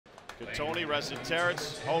Katoni, Resident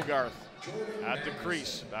Terrence, Hogarth at the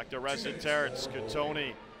crease. Back to Resident Terrence,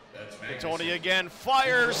 Katoni. Katoni again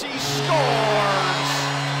fires, he scores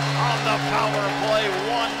on the power play,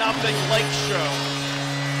 1-0 Lake Show.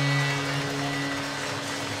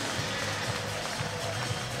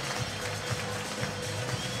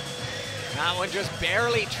 That one just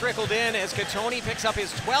barely trickled in as Katoni picks up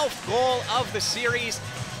his 12th goal of the series.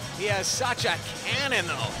 He has such a cannon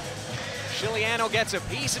though. Chiliano gets a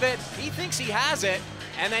piece of it, he thinks he has it,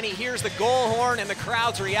 and then he hears the goal horn and the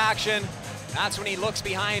crowd's reaction. That's when he looks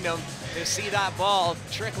behind him to see that ball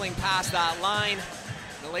trickling past that line.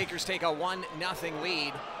 The Lakers take a 1-0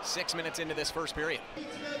 lead 6 minutes into this first period.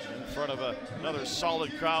 In front of another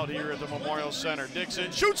solid crowd here at the Memorial Center.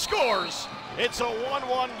 Dixon shoots, scores! It's a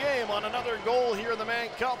 1-1 game on another goal here in the MANN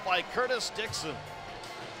Cup by Curtis Dixon.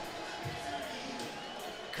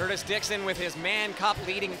 Curtis Dixon with his MANN Cup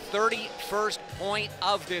leading 31st point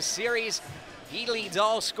of this series. He leads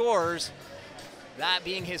all scorers, that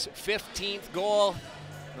being his 15th goal.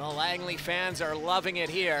 The Langley fans are loving it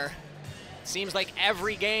here. Seems like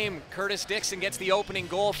every game Curtis Dixon gets the opening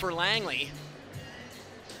goal for Langley.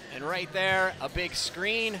 And right there, a big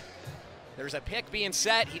screen. There's a pick being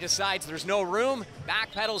set. He decides there's no room,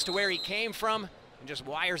 backpedals to where he came from, and just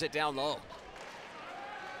wires it down low.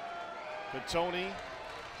 Katoni,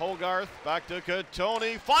 Hogarth, back to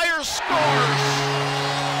Katoni, fires, scores!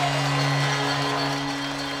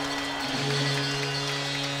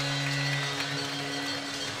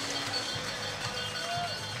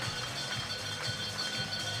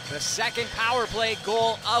 The second power play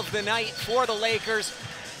goal of the night for the Lakers.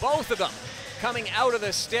 Both of them coming out of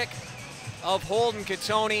the stick of Holden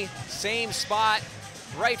Katoni. Same spot,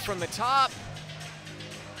 right from the top.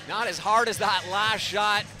 Not as hard as that last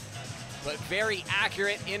shot, but very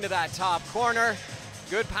accurate into that top corner.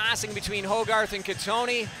 Good passing between Hogarth and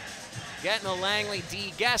Katoni, getting the Langley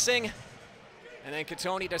D guessing. And then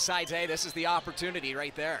Katoni decides, hey, this is the opportunity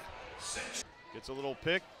right there. Gets a little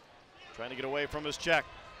pick, trying to get away from his check.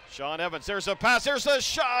 Shawn Evans, there's a pass, there's a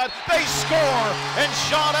shot, they score, and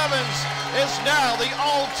Shawn Evans is now the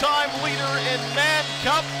all-time leader in MANN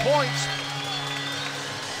Cup points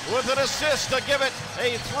with an assist to give it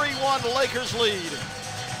a 3-1 Lakers lead.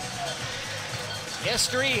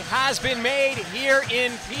 History has been made here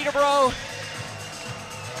in Peterborough.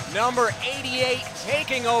 Number 88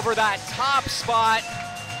 taking over that top spot.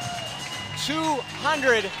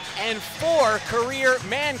 204 career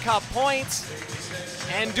MANN Cup points,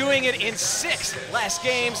 and doing it in 6 less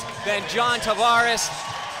games than John Tavares.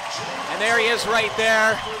 And there he is right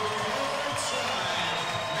there.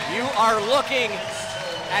 You are looking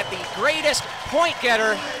at the greatest point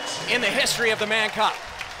getter in the history of the MANN Cup.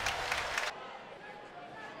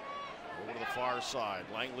 Over to the far side,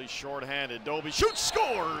 Langley short-handed, Doby shoots,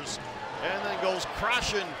 scores, and then goes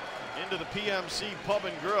crashing into the PMC Pub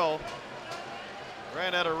and Grill.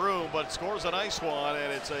 Ran out of room, but scores a nice one,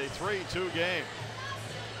 and it's a 3-2 game.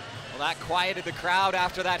 Well, that quieted the crowd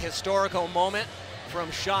after that historical moment from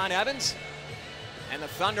Shawn Evans. And the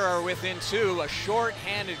Thunder are within 2, a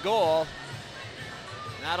short-handed goal.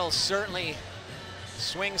 That'll certainly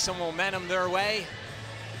swing some momentum their way.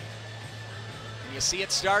 And you see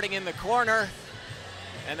it starting in the corner,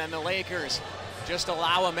 and then the Lakers just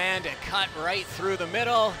allow a man to cut right through the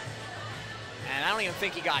middle. And I don't even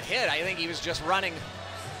think he got hit. I think he was just running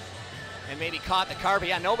and maybe caught the carpet.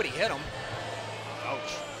 Yeah, nobody hit him.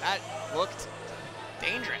 Ouch. That looked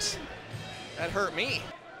dangerous. That hurt me.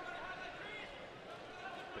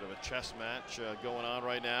 Bit of a chess match going on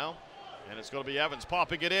right now. And it's going to be Evans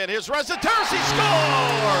popping it in. Here's Resident Terrence, he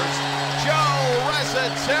scores! Joe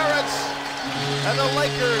Resident Terrence. And the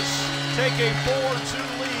Lakers take a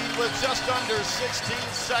 4-2 lead with just under 16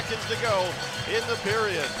 seconds to go in the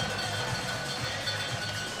period.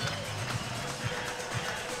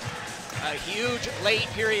 A huge late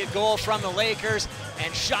period goal from the Lakers,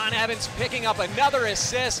 and Shawn Evans picking up another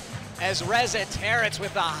assist as Resident Terrence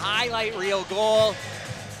with the highlight reel goal.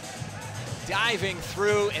 Diving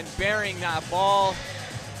through and burying that ball.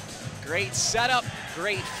 Great setup,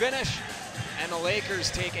 great finish, and the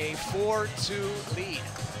Lakers take a 4-2 lead.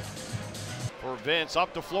 For Vince,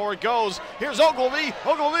 up the floor it goes. Here's Ogilvy.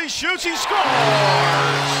 Ogilvy shoots, he scores!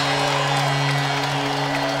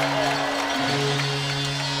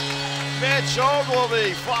 Mitch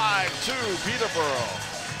Ogilvy, 5-2 Peterborough.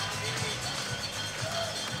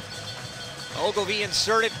 Ogilvy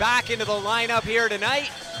inserted back into the lineup here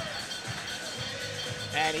tonight.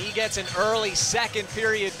 And he gets an early second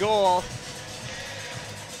period goal.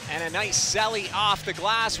 And a nice celly off the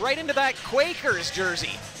glass right into that Quakers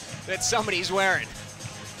jersey that somebody's wearing.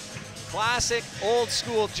 classic old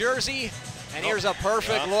school jersey. And here's a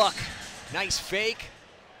perfect look. Nice fake.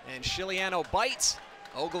 And Chiliano bites.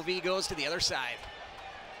 Ogilvie goes to the other side.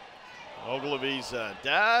 Ogilvie's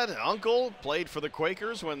dad, uncle, played for the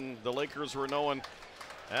Quakers when the Lakers were known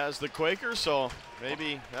as the Quakers, so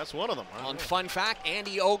maybe that's one of them. And fun fact,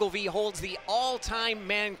 Andy Ogilvie holds the all-time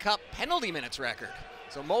MANN Cup penalty minutes record.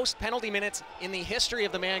 So most penalty minutes in the history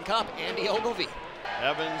of the MANN Cup, Andy Ogilvie.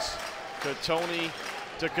 Evans, Katoni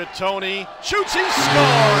to Katoni, shoots, he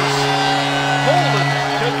scores! Holden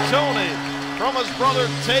Katoni from his brother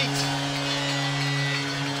Tate.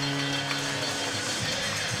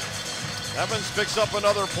 Evans picks up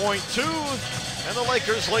another point, 2, and the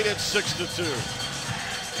Lakers lead it 6-2.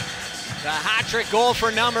 The hat-trick goal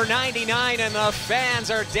for number 99, and the fans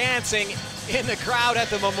are dancing in the crowd at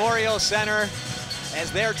the Memorial Center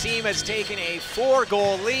as their team has taken a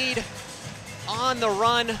 4-goal lead on the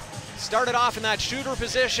run. Started off in that shooter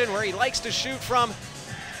position where he likes to shoot from,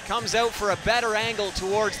 comes out for a better angle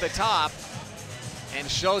towards the top, and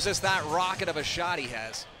shows us that rocket of a shot he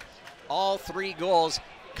has. All 3 goals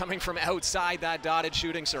coming from outside that dotted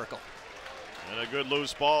shooting circle. And a good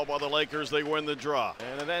loose ball by the Lakers. They win the draw.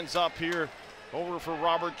 And it ends up here over for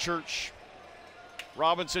Robert Church.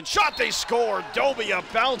 Robinson shot, they score. Doby, a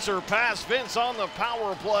bouncer pass. Vince on the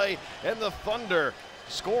power play, and the Thunder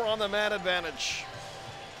score on the man advantage.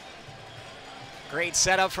 Great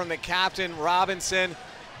setup from the captain, Robinson.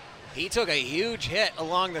 He took a huge hit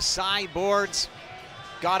along the sideboards.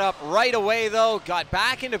 Got up right away though, got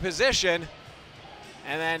back into position,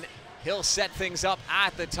 and then he'll set things up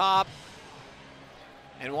at the top.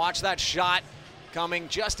 And watch that shot coming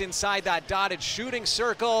just inside that dotted shooting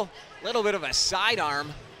circle. Little bit of a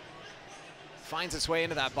sidearm. Finds its way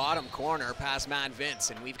into that bottom corner past Matt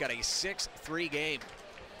Vince, and we've got a 6-3 game.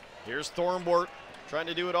 Here's Thornbert trying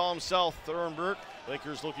to do it all himself. Thornbert,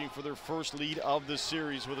 Lakers looking for their first lead of the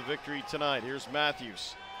series with a victory tonight. Here's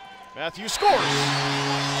Matthews. Matthews scores!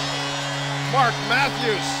 Mark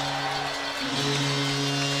Matthews.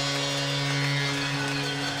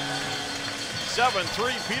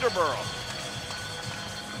 7-3 Peterborough.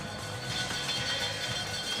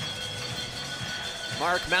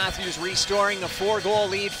 Mark Matthews restoring the 4-goal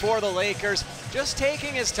lead for the Lakers, just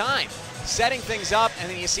taking his time, setting things up, and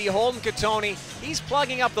then you see Holden Katoni, he's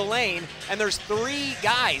plugging up the lane, and there's 3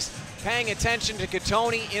 guys paying attention to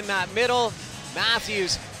Katoni in that middle.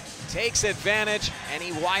 Matthews takes advantage, and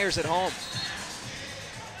he wires it home.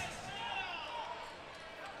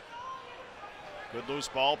 Good loose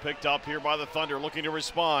ball picked up here by the Thunder, looking to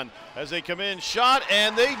respond as they come in. Shot,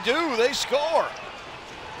 and they do. They score.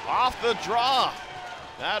 Off the draw.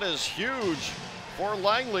 That is huge for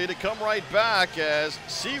Langley to come right back as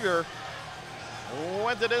Seaver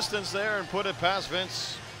went the distance there and put it past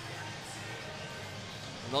Vince.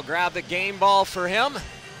 And they'll grab the game ball for him.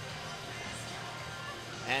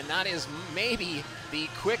 And that is maybe the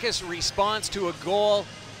quickest response to a goal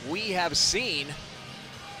we have seen.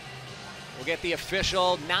 We'll get the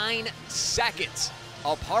official 9 seconds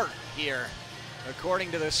apart here,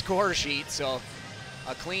 according to the score sheet. So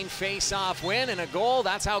a clean face-off win and a goal.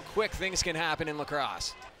 That's how quick things can happen in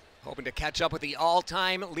lacrosse. Hoping to catch up with the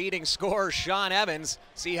all-time leading scorer, Shawn Evans.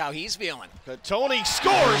 See how he's feeling. Katoni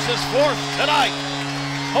scores his 4th tonight.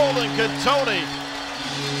 Holden Katoni.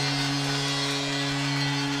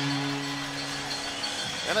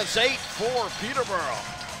 And it's 8-4 Peterborough.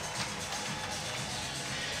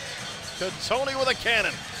 Katoni with a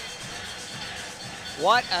cannon.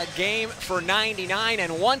 What a game for 99,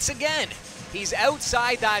 and once again, he's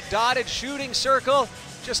outside that dotted shooting circle,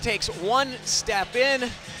 just takes 1 step in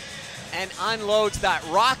and unloads that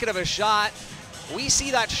rocket of a shot. We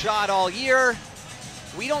see that shot all year.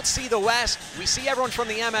 We don't see the West. We see everyone from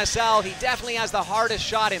the MSL. He definitely has the hardest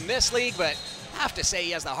shot in this league, but I have to say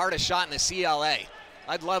he has the hardest shot in the CLA.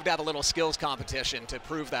 I'd love to have a little skills competition to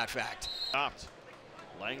prove that fact. Stopped.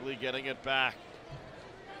 Langley getting it back.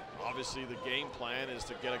 Obviously the game plan is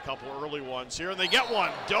to get a couple early ones here, and they get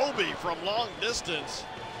one. Doby from long distance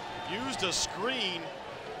used a screen.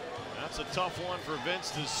 That's a tough one for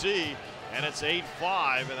Vince to see, and it's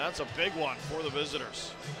 8-5, and that's a big one for the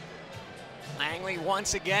visitors. Langley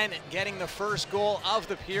once again getting the first goal of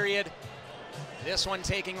the period. This one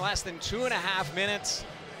taking less than 2.5 minutes.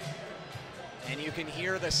 And you can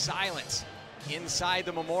hear the silence inside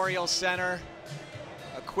the Memorial Center.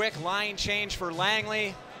 A quick line change for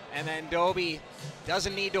Langley, and then Doby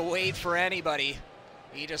doesn't need to wait for anybody.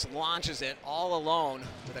 He just launches it all alone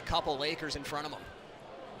with a couple Lakers in front of him.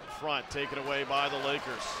 Front taken away by the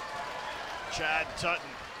Lakers. Chad Tutton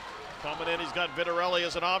coming in. He's got Vitarelli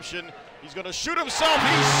as an option. He's going to shoot himself.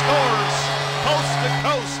 He scores coast to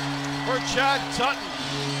coast. for Chad Tutton.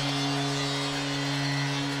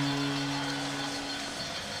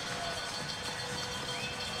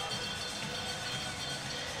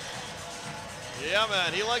 Yeah,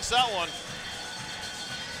 man, he likes that one.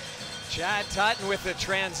 Chad Tutton with the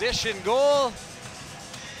transition goal,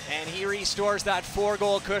 and he restores that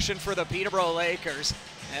 4-goal cushion for the Peterborough Lakers.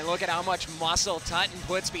 And look at how much muscle Tutton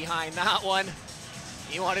puts behind that one.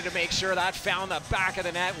 He wanted to make sure that found the back of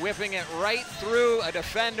the net, whipping it right through a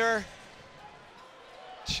defender.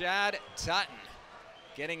 Chad Tutton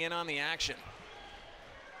getting in on the action.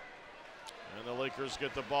 And the Lakers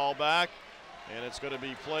get the ball back, and it's going to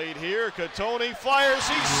be played here. Catoni fires,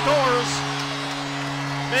 he scores.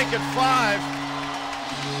 Make it 5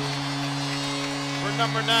 for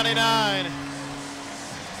number 99.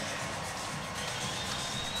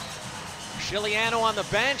 Chiliano on the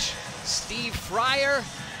bench. Steve Fryer,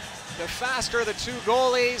 the faster of the two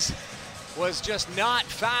goalies, was just not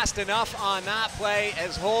fast enough on that play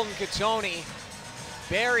as Holden Catoni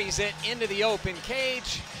buries it into the open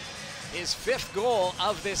cage. His 5th goal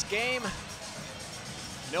of this game.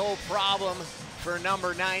 No problem for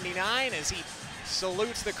number 99 as he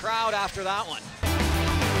salutes the crowd after that one.